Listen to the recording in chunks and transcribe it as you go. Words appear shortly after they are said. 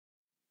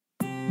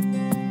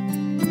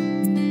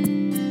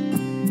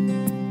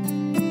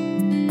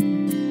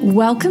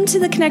Welcome to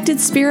the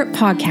Connected Spirit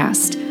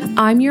Podcast.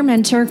 I'm your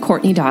mentor,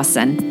 Courtney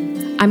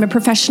Dawson. I'm a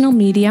professional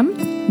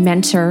medium,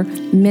 mentor,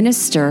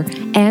 minister,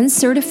 and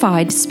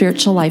certified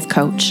spiritual life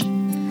coach.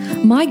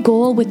 My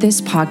goal with this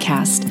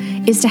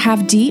podcast is to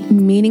have deep,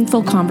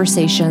 meaningful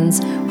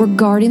conversations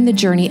regarding the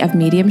journey of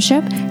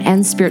mediumship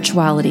and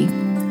spirituality.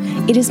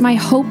 It is my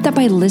hope that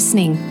by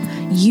listening,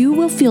 you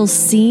will feel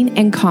seen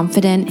and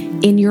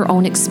confident in your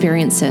own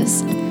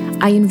experiences.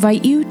 I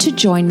invite you to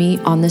join me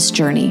on this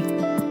journey.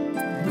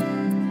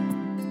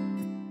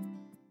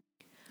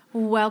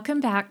 Welcome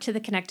back to the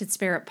Connected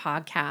Spirit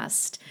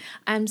Podcast.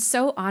 I'm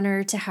so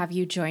honored to have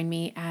you join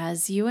me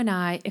as you and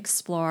I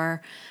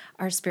explore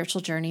our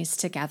spiritual journeys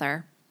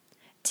together.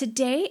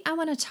 Today, I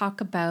want to talk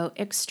about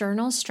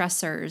external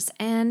stressors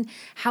and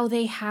how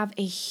they have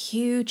a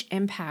huge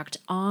impact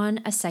on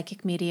a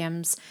psychic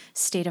medium's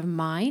state of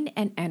mind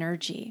and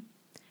energy.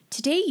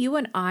 Today, you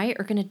and I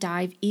are going to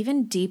dive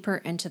even deeper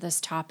into this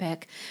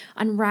topic,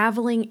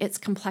 unraveling its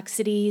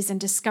complexities and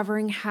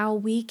discovering how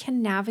we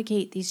can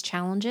navigate these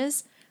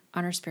challenges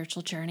on our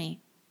spiritual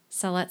journey.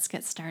 So let's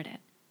get started.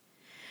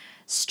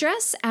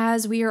 Stress,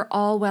 as we are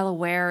all well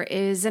aware,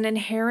 is an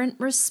inherent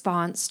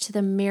response to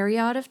the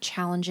myriad of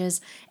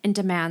challenges and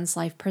demands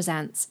life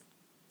presents.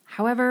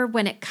 However,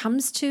 when it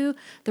comes to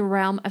the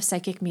realm of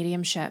psychic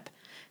mediumship,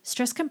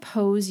 stress can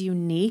pose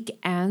unique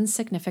and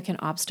significant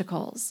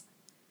obstacles.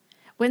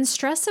 When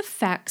stress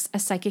affects a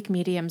psychic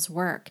medium's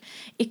work,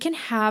 it can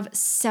have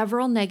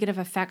several negative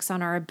effects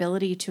on our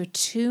ability to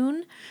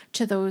attune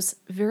to those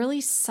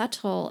really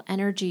subtle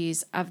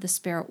energies of the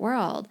spirit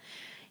world.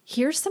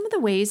 Here's some of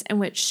the ways in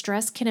which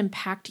stress can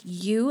impact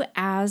you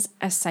as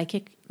a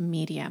psychic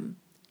medium.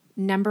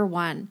 Number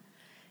 1,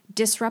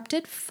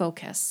 disrupted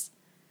focus.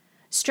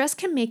 Stress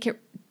can make it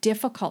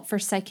difficult for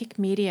psychic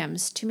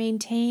mediums to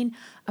maintain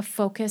a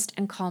focused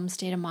and calm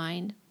state of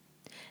mind.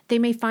 They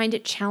may find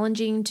it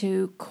challenging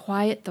to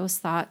quiet those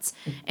thoughts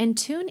and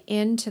tune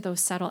in to those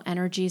subtle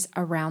energies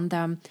around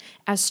them,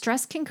 as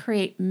stress can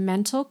create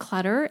mental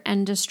clutter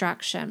and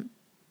distraction.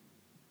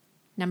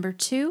 Number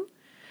 2,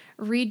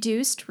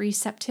 reduced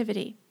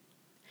receptivity.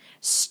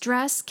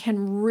 Stress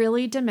can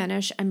really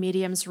diminish a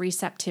medium's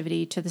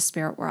receptivity to the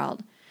spirit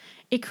world.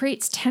 It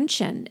creates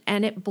tension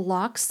and it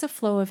blocks the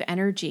flow of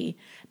energy,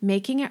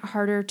 making it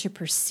harder to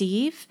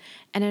perceive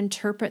and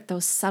interpret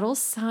those subtle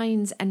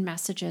signs and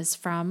messages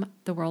from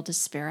the world of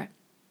spirit.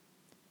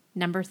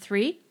 Number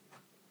 3,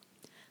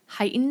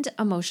 heightened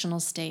emotional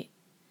state.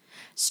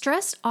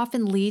 Stress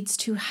often leads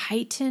to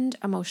heightened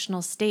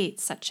emotional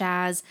states such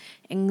as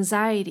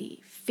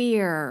anxiety,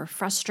 fear,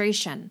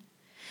 frustration.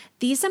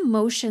 These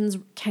emotions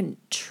can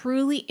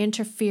truly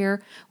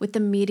interfere with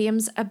the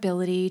medium's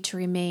ability to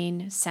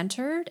remain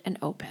centered and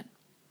open,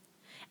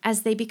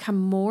 as they become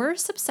more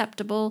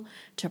susceptible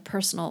to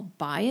personal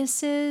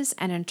biases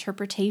and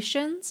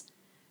interpretations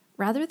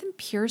rather than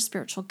pure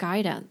spiritual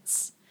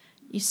guidance.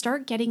 You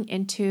start getting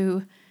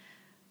into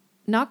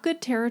not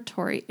good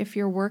territory if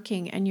you're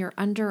working and you're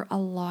under a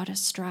lot of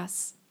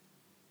stress.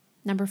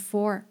 Number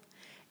 4,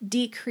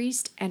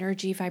 decreased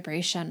energy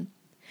vibration.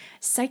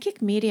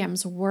 Psychic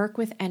mediums work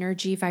with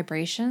energy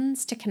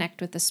vibrations to connect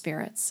with the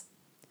spirits.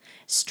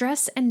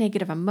 Stress and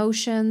negative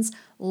emotions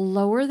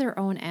lower their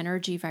own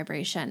energy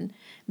vibration,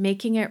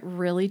 making it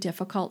really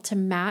difficult to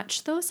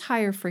match those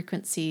higher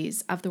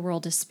frequencies of the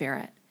world of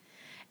spirit.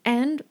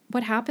 And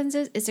what happens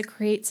is it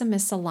creates a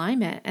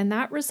misalignment, and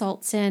that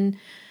results in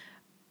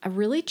a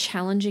really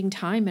challenging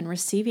time in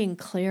receiving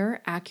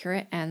clear,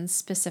 accurate, and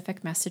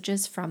specific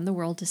messages from the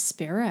world of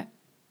spirit.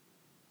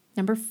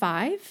 Number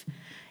 5,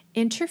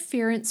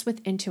 interference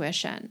with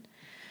intuition.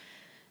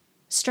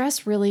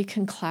 Stress really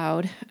can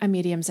cloud a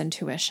medium's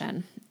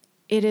intuition.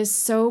 It is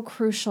so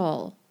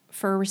crucial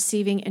for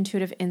receiving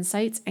intuitive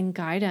insights and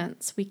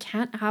guidance. We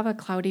can't have a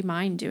cloudy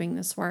mind doing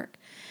this work.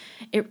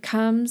 It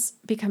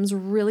becomes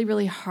really,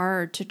 really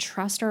hard to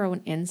trust our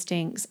own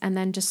instincts and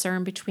then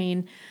discern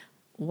between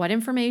what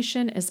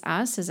information is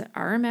us, is it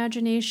our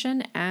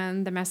imagination,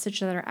 and the message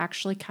that are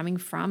actually coming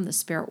from the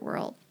spirit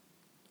world.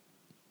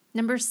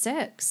 Number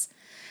 6,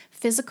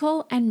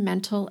 physical and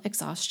mental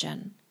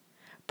exhaustion.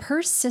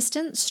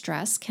 Persistent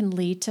stress can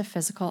lead to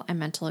physical and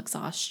mental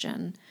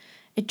exhaustion.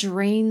 It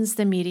drains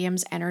the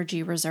medium's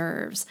energy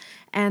reserves,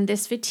 and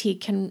this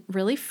fatigue can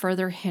really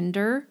further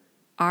hinder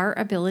our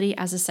ability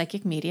as a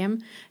psychic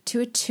medium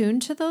to attune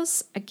to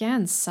those,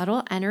 again,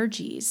 subtle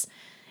energies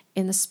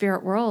in the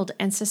spirit world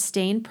and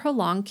sustain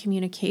prolonged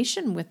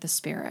communication with the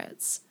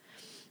spirits.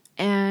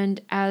 And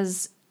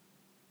as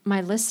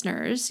my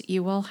listeners,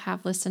 you will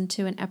have listened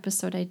to an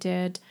episode I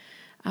did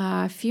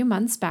a few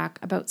months back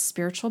about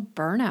spiritual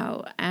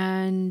burnout,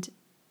 and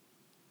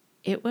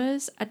it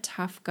was a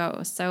tough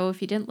go. So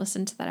if you didn't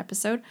listen to that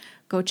episode,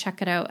 go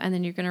check it out, and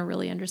then you're going to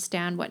really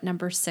understand what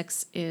number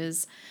 6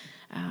 is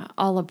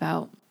all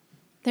about.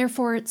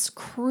 Therefore, it's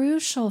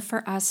crucial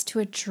for us to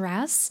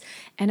address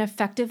and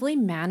effectively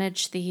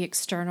manage the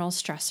external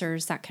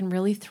stressors that can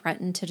really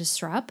threaten to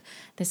disrupt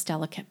this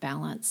delicate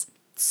balance.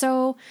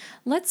 So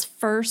let's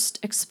first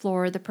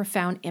explore the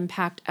profound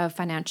impact of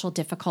financial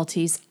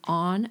difficulties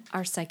on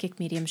our psychic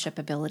mediumship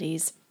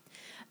abilities.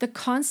 The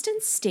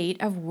constant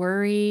state of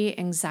worry,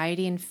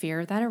 anxiety, and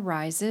fear that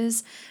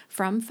arises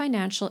from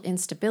financial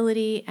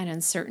instability and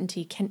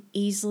uncertainty can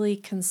easily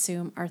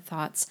consume our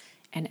thoughts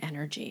and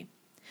energy.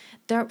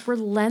 The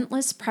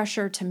relentless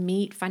pressure to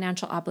meet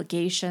financial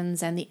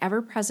obligations and the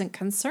ever-present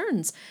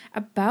concerns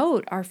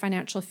about our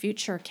financial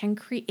future can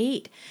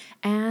create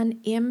an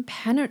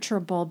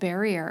impenetrable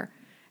barrier,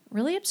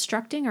 really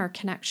obstructing our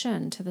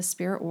connection to the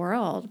spirit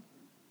world.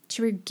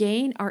 To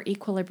regain our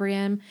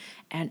equilibrium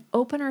and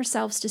open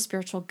ourselves to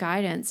spiritual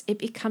guidance, it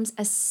becomes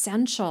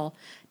essential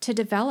to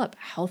develop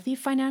healthy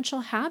financial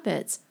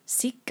habits,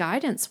 seek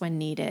guidance when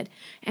needed,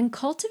 and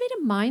cultivate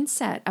a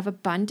mindset of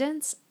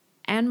abundance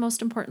and,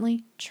 most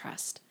importantly,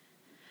 trust.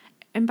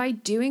 And by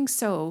doing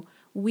so,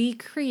 we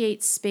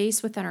create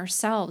space within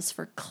ourselves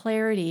for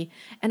clarity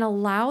and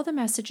allow the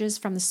messages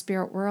from the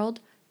spirit world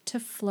to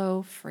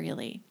flow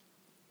freely.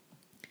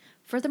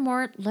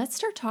 Furthermore, let's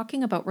start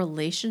talking about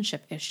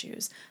relationship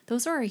issues.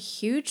 Those are a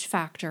huge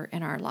factor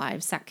in our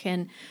lives that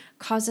can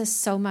cause us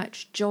so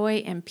much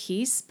joy and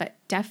peace, but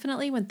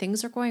definitely when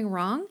things are going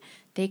wrong,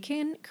 they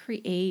can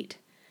create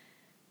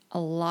a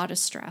lot of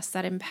stress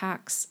that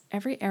impacts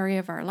every area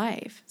of our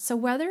life. So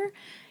whether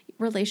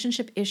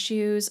relationship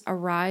issues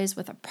arise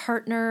with a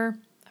partner,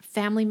 a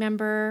family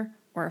member,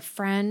 or a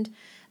friend,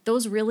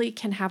 those really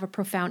can have a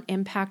profound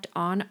impact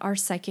on our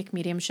psychic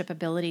mediumship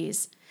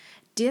abilities.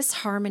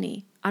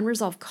 Disharmony,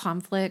 unresolved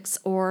conflicts,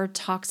 or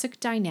toxic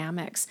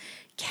dynamics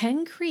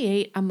can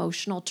create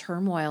emotional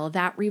turmoil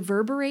that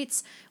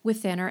reverberates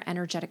within our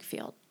energetic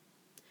field.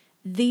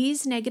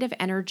 These negative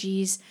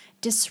energies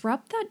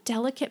disrupt that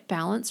delicate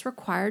balance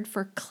required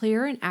for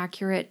clear and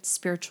accurate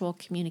spiritual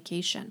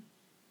communication.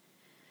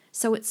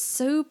 So it's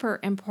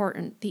super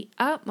important, the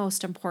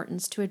utmost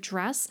importance, to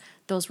address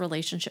those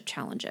relationship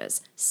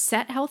challenges,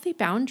 set healthy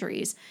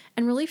boundaries,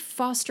 and really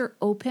foster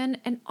open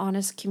and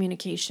honest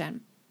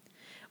communication.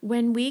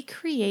 When we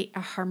create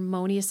a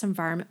harmonious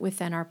environment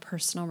within our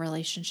personal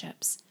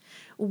relationships,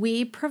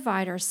 we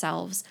provide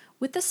ourselves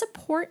with the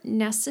support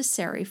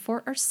necessary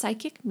for our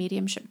psychic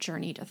mediumship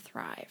journey to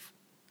thrive.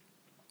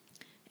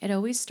 It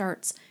always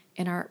starts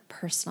in our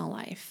personal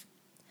life.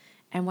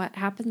 And what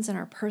happens in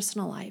our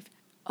personal life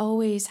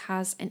always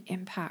has an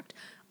impact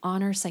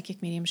on our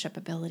psychic mediumship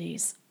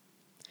abilities.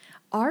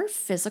 Our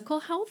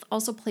physical health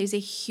also plays a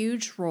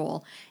huge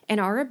role in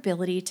our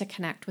ability to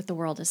connect with the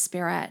world of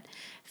spirit.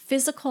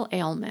 Physical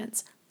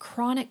ailments,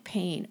 chronic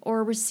pain,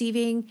 or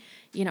receiving,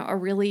 a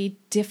really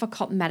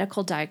difficult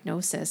medical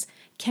diagnosis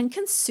can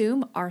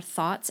consume our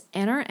thoughts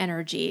and our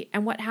energy.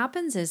 And what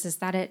happens is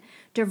that it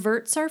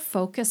diverts our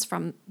focus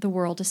from the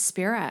world of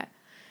spirit.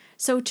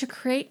 So to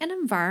create an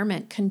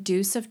environment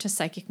conducive to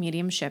psychic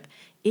mediumship,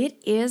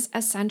 it is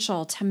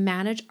essential to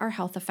manage our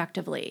health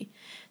effectively.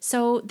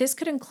 So this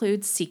could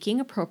include seeking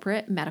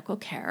appropriate medical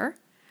care,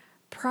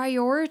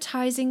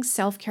 prioritizing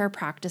self-care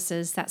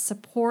practices that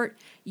support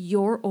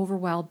your overall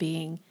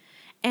well-being,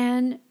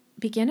 and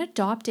begin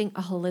adopting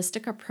a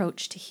holistic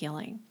approach to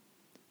healing.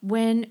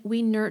 When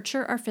we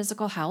nurture our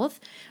physical health,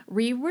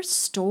 we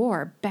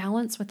restore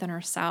balance within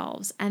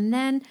ourselves and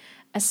then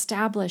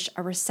establish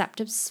a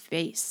receptive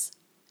space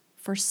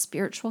for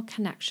spiritual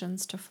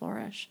connections to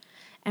flourish.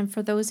 And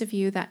for those of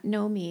you that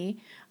know me,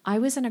 I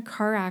was in a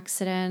car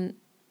accident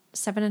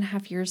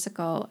 7.5 years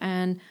ago,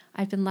 and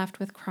I've been left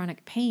with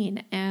chronic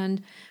pain.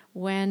 And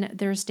when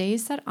there's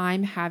days that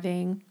I'm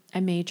having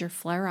a major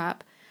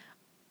flare-up,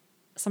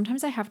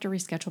 sometimes I have to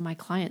reschedule my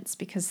clients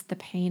because the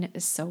pain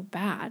is so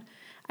bad.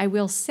 I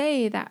will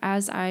say that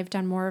as I've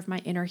done more of my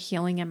inner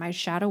healing and my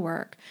shadow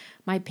work,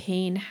 my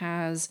pain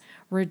has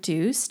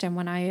reduced. And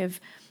when I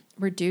have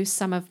reduced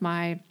some of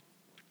my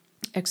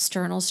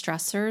external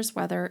stressors,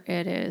 whether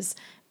it is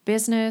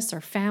business or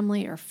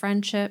family or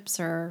friendships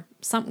or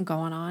something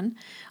going on,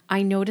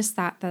 I notice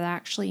that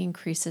actually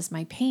increases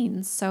my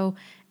pain. So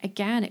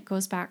again, it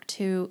goes back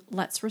to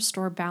let's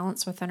restore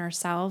balance within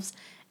ourselves.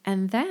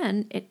 And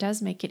then it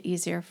does make it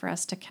easier for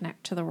us to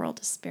connect to the world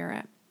of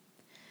spirit.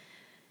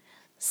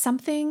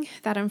 Something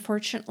that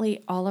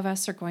unfortunately all of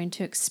us are going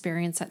to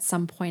experience at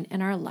some point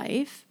in our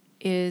life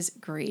is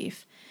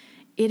grief.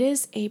 It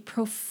is a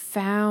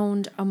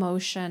profound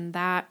emotion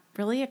that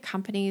really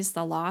accompanies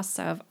the loss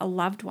of a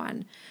loved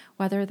one,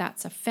 whether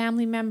that's a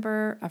family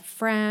member, a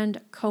friend, a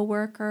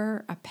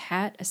coworker, a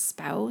pet, a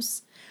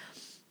spouse.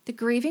 The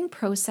grieving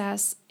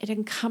process, it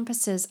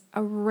encompasses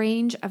a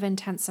range of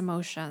intense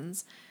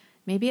emotions.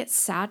 Maybe it's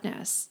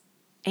sadness,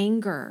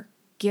 anger,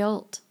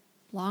 guilt,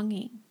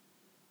 longing.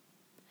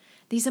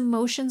 These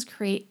emotions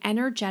create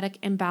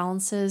energetic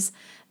imbalances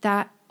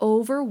that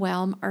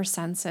overwhelm our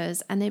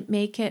senses, and they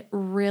make it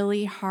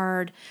really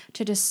hard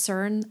to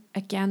discern,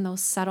 again,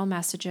 those subtle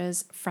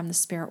messages from the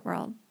spirit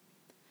world.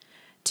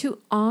 To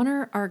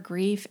honor our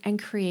grief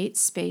and create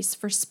space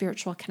for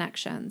spiritual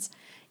connections,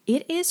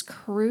 it is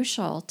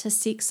crucial to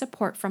seek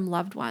support from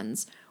loved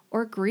ones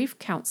or grief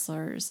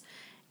counselors.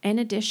 In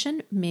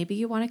addition, maybe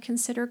you want to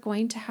consider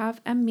going to have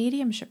a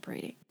mediumship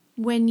reading.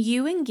 When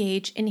you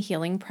engage in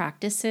healing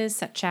practices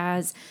such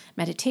as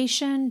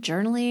meditation,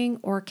 journaling,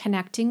 or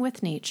connecting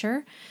with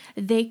nature,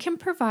 they can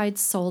provide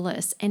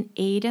solace and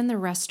aid in the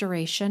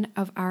restoration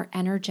of our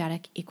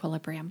energetic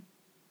equilibrium.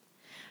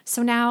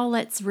 So now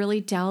let's really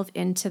delve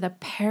into the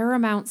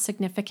paramount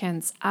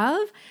significance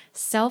of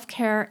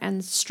self-care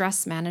and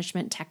stress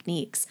management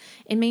techniques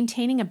in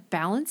maintaining a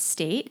balanced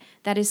state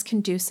that is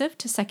conducive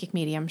to psychic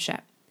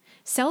mediumship.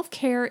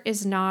 Self-care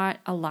is not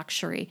a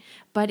luxury,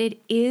 but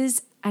it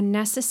is a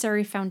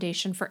necessary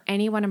foundation for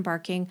anyone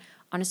embarking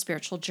on a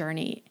spiritual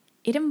journey.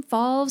 It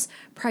involves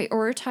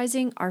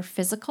prioritizing our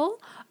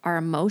physical, our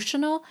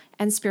emotional,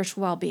 and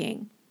spiritual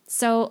well-being.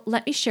 So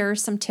let me share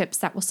some tips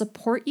that will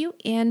support you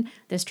in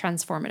this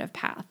transformative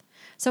path.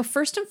 So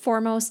first and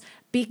foremost,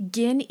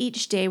 begin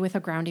each day with a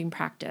grounding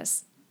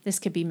practice. This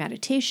could be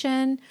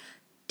meditation,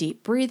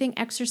 deep breathing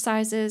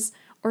exercises,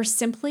 or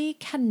simply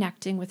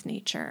connecting with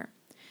nature.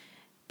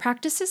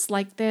 Practices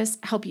like this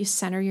help you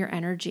center your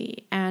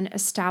energy and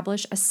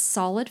establish a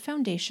solid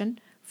foundation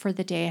for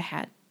the day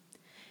ahead.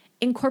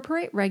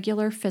 Incorporate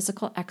regular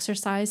physical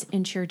exercise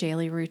into your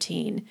daily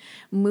routine.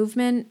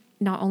 Movement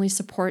not only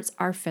supports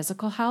our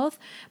physical health,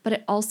 but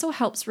it also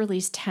helps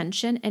release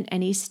tension and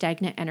any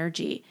stagnant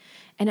energy,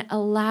 and it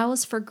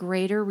allows for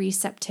greater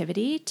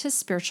receptivity to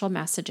spiritual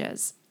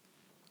messages.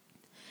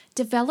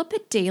 Develop a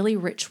daily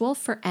ritual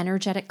for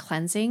energetic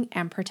cleansing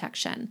and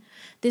protection.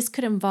 This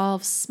could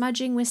involve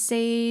smudging with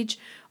sage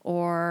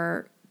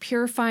or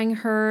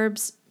purifying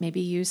herbs,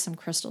 maybe use some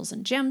crystals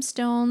and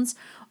gemstones,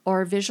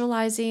 or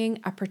visualizing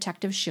a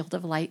protective shield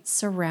of light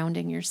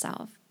surrounding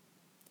yourself.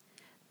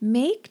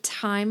 Make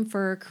time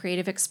for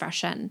creative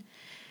expression.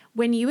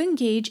 When you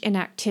engage in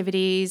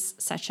activities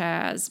such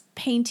as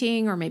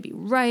painting or maybe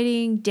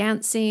writing,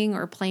 dancing,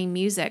 or playing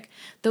music,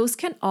 those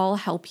can all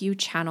help you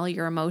channel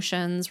your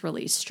emotions,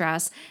 release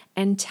stress,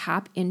 and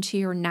tap into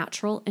your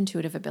natural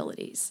intuitive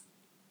abilities.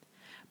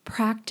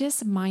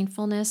 Practice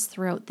mindfulness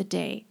throughout the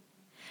day.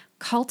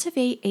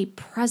 Cultivate a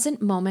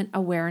present moment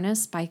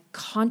awareness by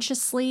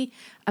consciously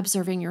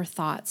observing your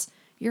thoughts,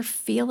 your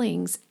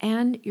feelings,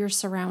 and your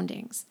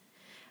surroundings.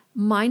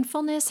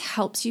 Mindfulness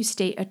helps you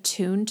stay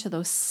attuned to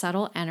those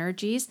subtle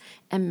energies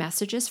and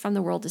messages from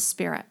the world of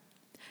spirit.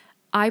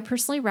 I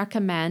personally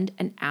recommend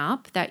an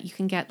app that you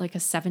can get like a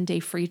 7-day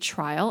free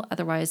trial.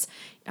 Otherwise,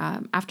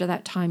 after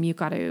that time, you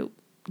got to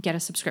get a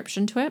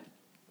subscription to it.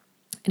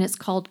 And it's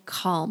called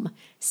Calm,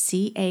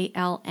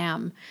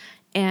 CALM.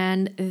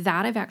 And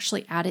that I've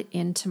actually added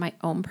into my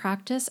own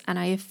practice, and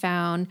I have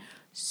found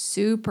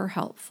super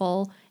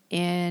helpful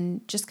in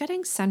just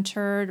getting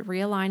centered,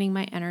 realigning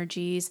my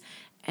energies,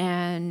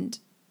 and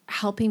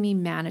helping me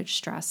manage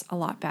stress a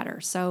lot better.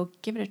 So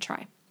give it a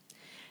try.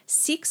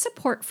 Seek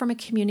support from a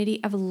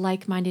community of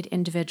like-minded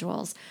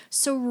individuals.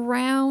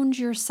 Surround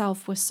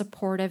yourself with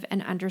supportive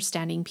and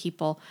understanding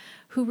people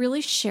who really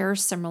share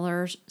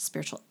similar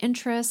spiritual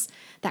interests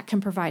that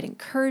can provide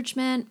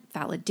encouragement,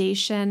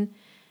 validation,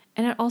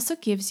 and it also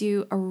gives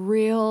you a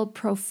real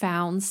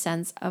profound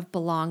sense of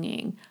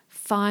belonging.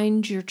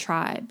 Find your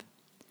tribe.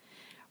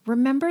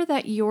 Remember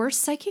that your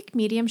psychic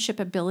mediumship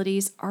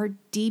abilities are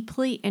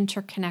deeply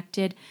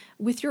interconnected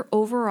with your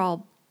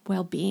overall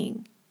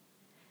well-being.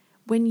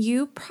 When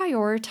you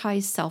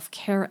prioritize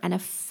self-care and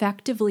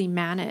effectively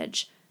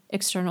manage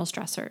external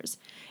stressors,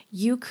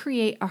 you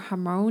create a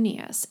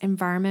harmonious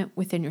environment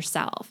within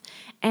yourself.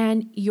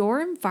 And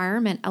your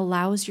environment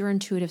allows your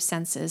intuitive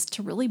senses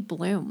to really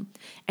bloom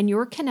and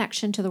your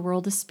connection to the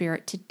world of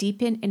spirit to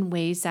deepen in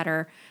ways that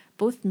are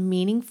both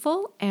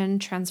meaningful and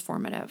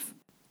transformative.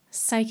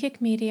 Psychic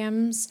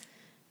mediums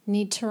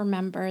need to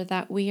remember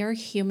that we are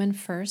human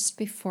first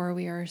before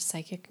we are a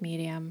psychic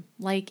medium.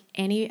 Like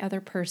any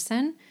other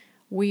person,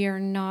 we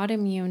are not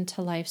immune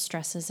to life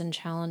stresses and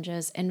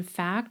challenges. In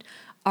fact,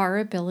 our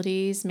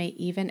abilities may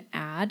even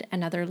add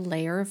another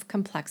layer of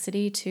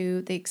complexity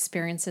to the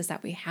experiences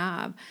that we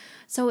have.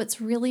 So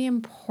it's really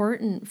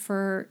important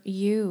for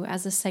you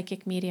as a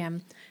psychic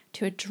medium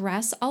to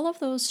address all of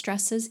those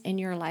stresses in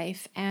your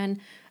life and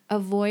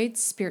avoid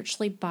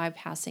spiritually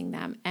bypassing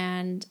them.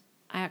 And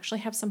I actually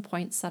have some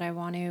points that I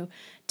want to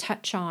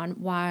touch on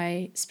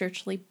why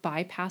spiritually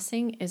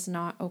bypassing is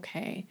not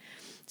okay.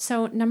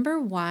 So number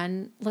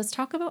one, let's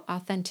talk about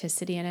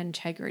authenticity and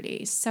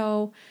integrity.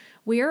 So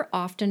we are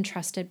often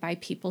trusted by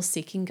people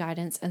seeking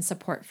guidance and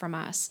support from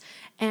us.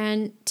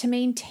 And to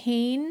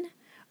maintain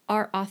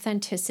our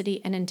authenticity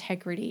and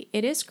integrity,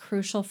 it is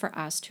crucial for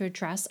us to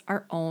address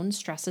our own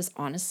stresses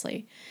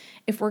honestly.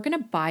 If we're going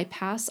to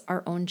bypass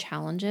our own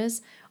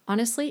challenges,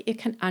 honestly, it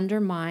can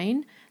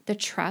undermine the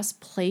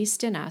trust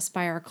placed in us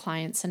by our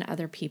clients and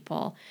other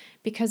people,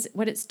 because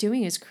what it's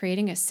doing is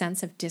creating a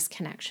sense of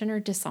disconnection or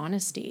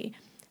dishonesty.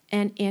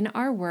 And in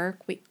our work,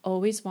 we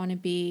always want to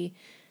be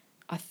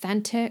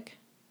authentic,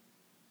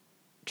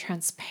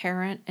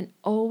 transparent, and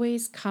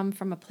always come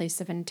from a place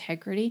of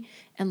integrity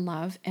and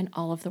love in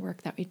all of the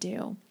work that we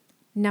do.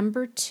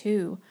 Number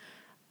two,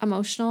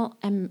 emotional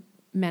and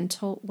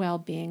mental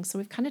well-being. So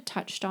we've kind of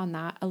touched on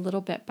that a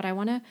little bit, but I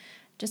want to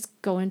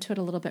just go into it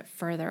a little bit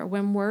further.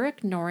 When we're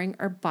ignoring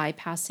or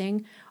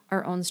bypassing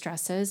our own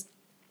stresses,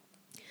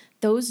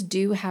 those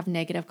do have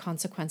negative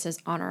consequences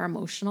on our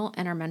emotional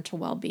and our mental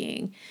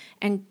well-being.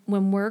 And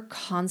when we're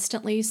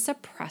constantly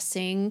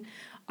suppressing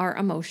our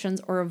emotions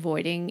or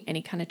avoiding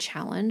any kind of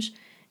challenge,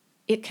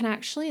 it can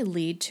actually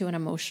lead to an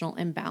emotional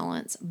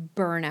imbalance,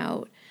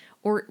 burnout,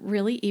 or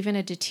really even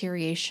a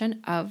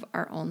deterioration of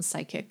our own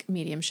psychic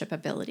mediumship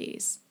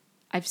abilities.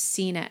 I've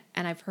seen it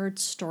and I've heard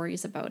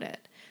stories about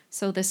it.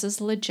 So this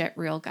is legit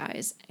real,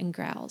 guys and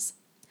gals.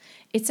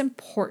 It's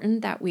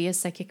important that we as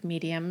psychic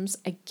mediums,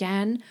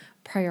 again,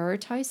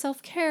 prioritize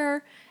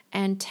self-care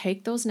and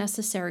take those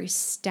necessary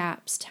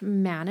steps to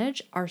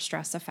manage our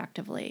stress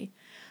effectively.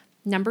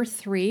 Number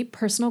 3,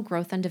 personal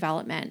growth and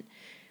development.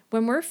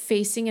 When we're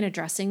facing and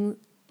addressing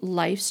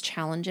life's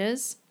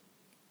challenges,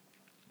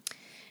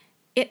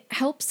 it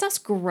helps us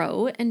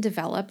grow and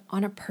develop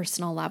on a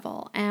personal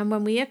level. And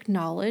when we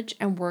acknowledge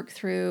and work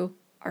through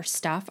our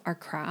stuff, our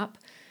crap,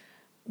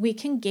 we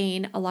can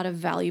gain a lot of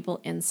valuable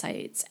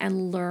insights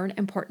and learn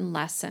important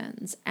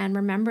lessons. And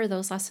remember,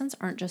 those lessons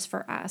aren't just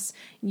for us.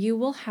 You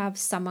will have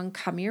someone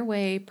come your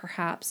way,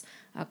 perhaps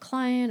a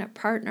client, a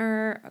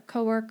partner, a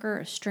coworker,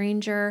 a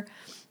stranger,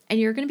 and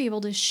you're going to be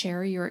able to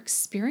share your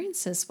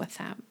experiences with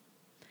them.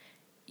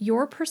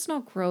 Your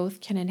personal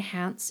growth can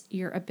enhance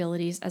your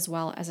abilities as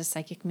well as a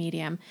psychic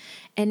medium,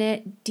 and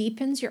it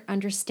deepens your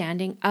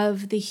understanding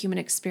of the human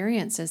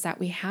experiences that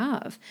we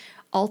have.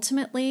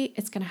 Ultimately,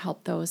 it's going to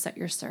help those that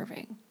you're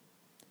serving.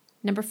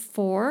 Number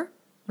 4,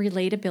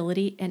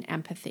 relatability and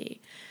empathy.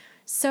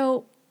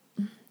 So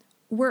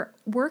we're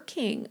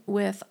working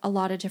with a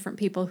lot of different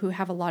people who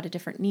have a lot of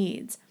different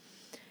needs.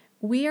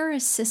 We are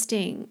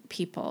assisting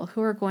people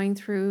who are going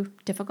through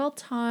difficult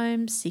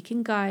times,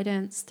 seeking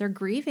guidance, they're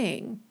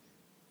grieving.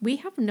 We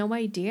have no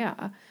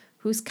idea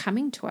who's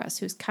coming to us,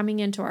 who's coming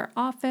into our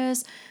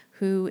office,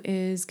 who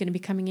is going to be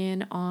coming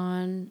in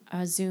on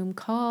a Zoom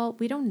call.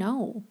 We don't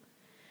know.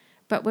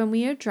 But when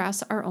we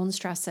address our own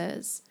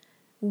stresses,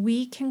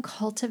 we can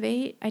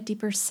cultivate a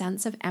deeper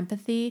sense of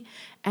empathy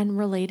and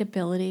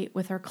relatability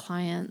with our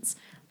clients.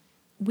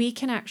 We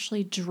can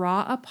actually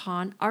draw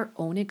upon our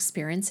own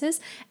experiences,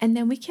 and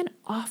then we can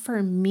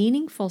offer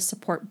meaningful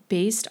support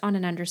based on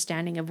an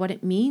understanding of what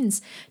it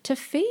means to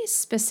face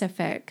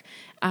specific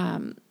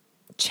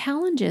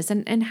challenges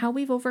and how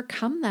we've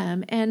overcome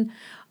them. And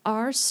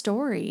our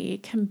story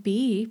can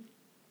be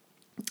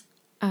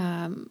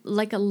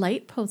like a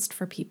light post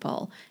for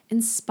people,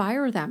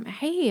 inspire them.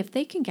 Hey, if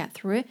they can get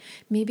through it,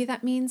 maybe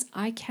that means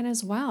I can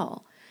as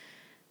well.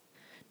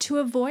 To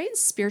avoid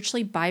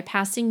spiritually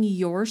bypassing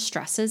your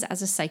stresses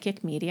as a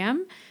psychic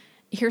medium,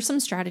 here's some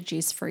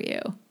strategies for you.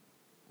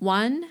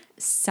 1,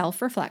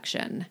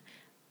 self-reflection.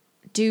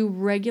 Do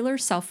regular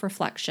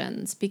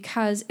self-reflections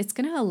because it's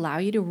going to allow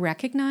you to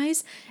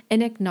recognize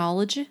and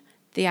acknowledge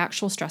the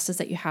actual stresses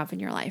that you have in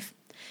your life.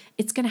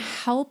 It's going to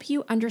help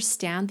you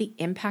understand the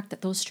impact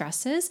that those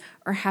stresses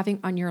are having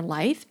on your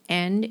life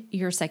and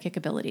your psychic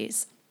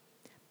abilities.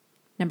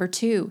 Number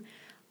 2,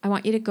 I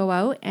want you to go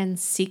out and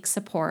seek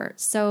support.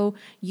 So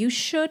you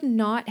should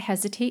not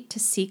hesitate to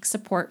seek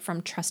support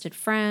from trusted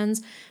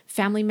friends,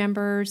 family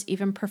members,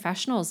 even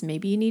professionals.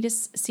 Maybe you need to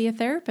see a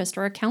therapist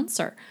or a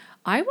counselor.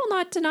 I will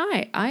not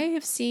deny, I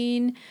have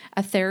seen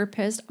a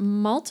therapist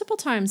multiple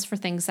times for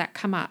things that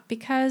come up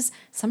because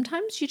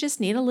sometimes you just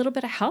need a little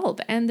bit of help,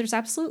 and there's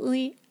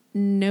absolutely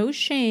no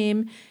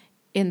shame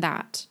in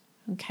that.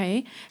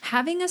 Okay.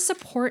 Having a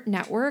support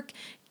network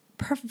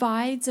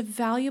provides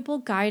valuable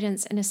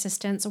guidance and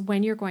assistance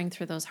when you're going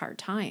through those hard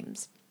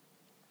times.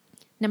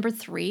 Number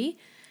 3,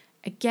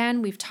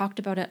 again, we've talked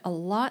about it a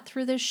lot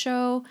through this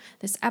show,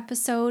 this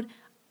episode,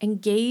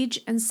 engage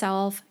in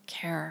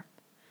self-care.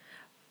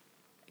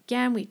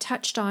 Again, we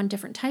touched on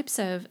different types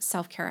of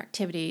self-care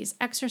activities,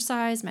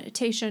 exercise,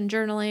 meditation,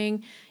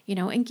 journaling,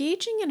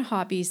 engaging in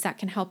hobbies that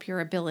can help your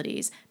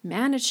abilities,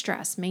 manage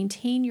stress,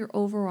 maintain your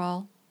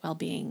overall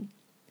well-being.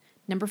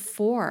 Number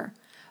 4,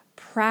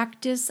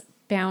 practice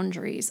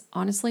boundaries.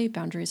 Honestly,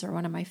 boundaries are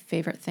one of my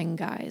favorite things,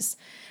 guys.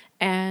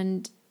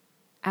 And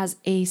as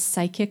a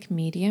psychic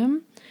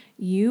medium,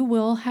 you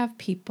will have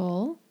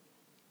people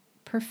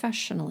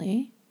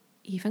professionally,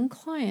 even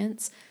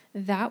clients,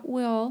 that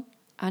will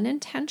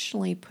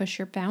unintentionally push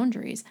your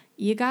boundaries.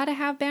 You got to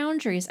have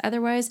boundaries.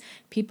 Otherwise,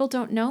 people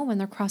don't know when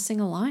they're crossing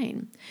a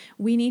line.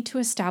 We need to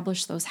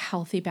establish those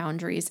healthy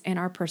boundaries in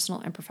our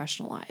personal and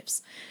professional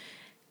lives.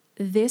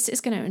 This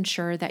is going to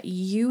ensure that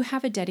you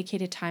have a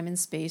dedicated time and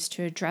space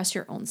to address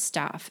your own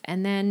stuff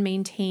and then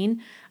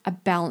maintain a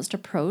balanced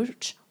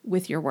approach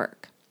with your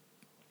work.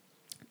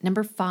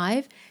 Number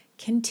 5,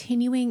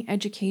 continuing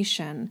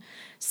education.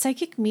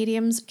 Psychic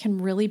mediums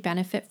can really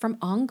benefit from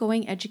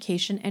ongoing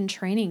education and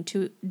training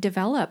to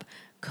develop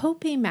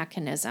coping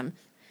mechanism,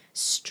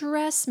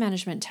 stress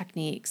management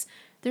techniques.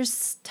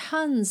 There's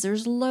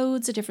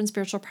loads of different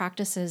spiritual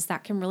practices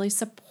that can really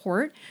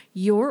support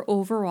your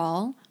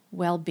overall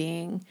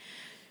well-being.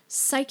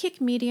 Psychic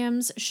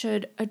mediums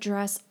should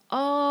address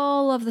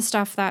all of the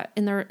stuff that's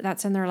in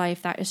their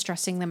life that is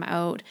stressing them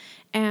out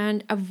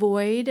and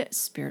avoid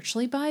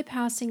spiritually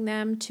bypassing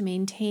them to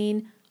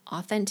maintain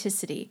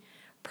authenticity,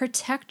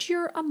 protect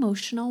your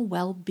emotional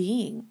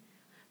well-being,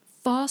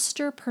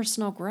 foster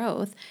personal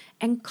growth,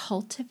 and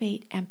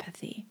cultivate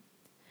empathy.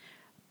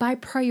 By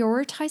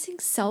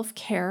prioritizing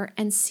self-care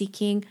and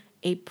seeking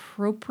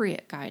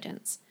appropriate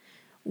guidance,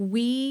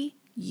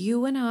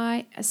 you and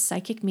I, as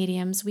psychic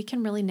mediums, we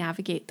can really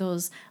navigate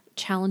those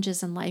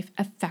challenges in life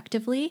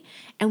effectively,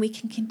 and we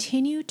can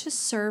continue to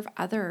serve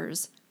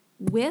others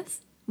with,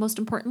 most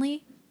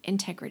importantly,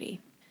 integrity.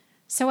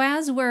 So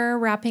as we're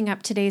wrapping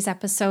up today's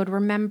episode,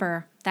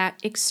 remember that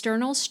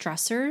external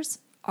stressors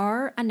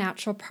are a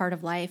natural part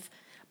of life,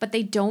 but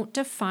they don't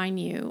define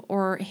you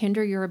or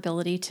hinder your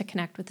ability to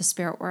connect with the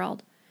spirit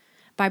world.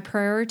 By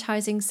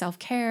prioritizing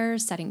self-care,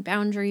 setting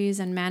boundaries,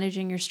 and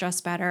managing your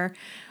stress better,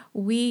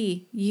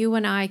 you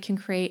and I can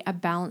create a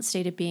balanced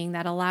state of being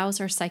that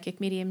allows our psychic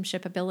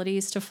mediumship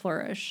abilities to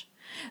flourish.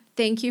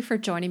 Thank you for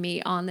joining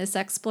me on this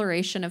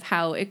exploration of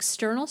how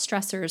external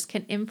stressors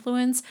can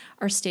influence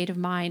our state of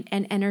mind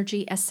and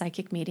energy as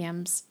psychic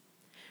mediums.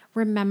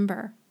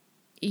 Remember,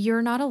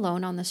 you're not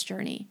alone on this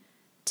journey.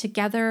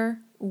 Together,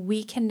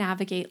 we can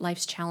navigate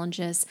life's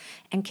challenges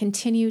and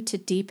continue to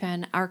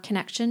deepen our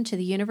connection to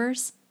the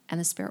universe and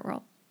the spirit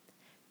world.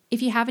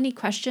 If you have any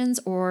questions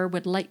or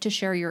would like to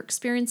share your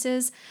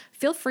experiences,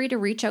 feel free to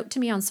reach out to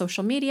me on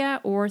social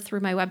media or through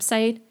my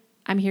website.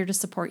 I'm here to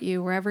support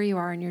you wherever you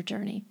are in your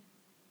journey.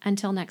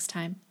 Until next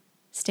time,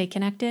 stay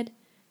connected,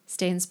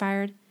 stay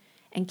inspired,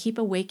 and keep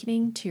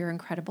awakening to your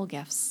incredible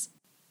gifts.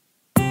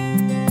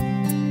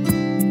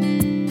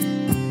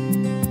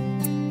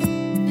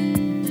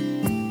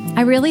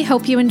 I really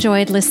hope you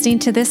enjoyed listening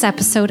to this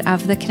episode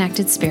of The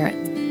Connected Spirit.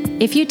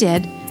 If you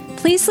did,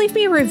 please leave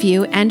me a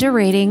review and a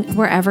rating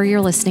wherever you're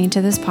listening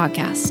to this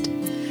podcast.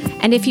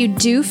 And if you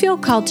do feel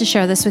called to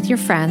share this with your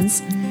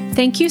friends,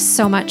 thank you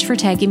so much for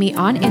tagging me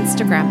on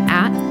Instagram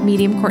at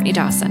Medium Courtney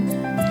Dawson.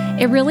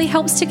 It really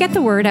helps to get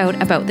the word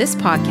out about this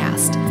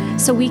podcast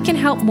so we can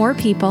help more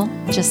people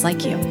just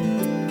like you.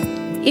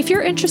 If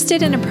you're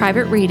interested in a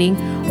private reading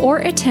or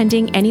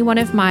attending any one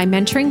of my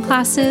mentoring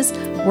classes,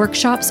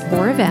 workshops,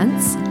 or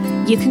events,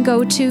 you can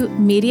go to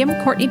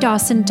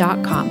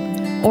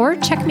mediumcourtneydawson.com or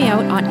check me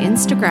out on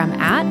Instagram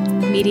at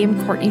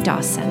Medium Courtney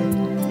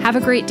Dawson. Have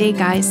a great day,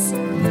 guys.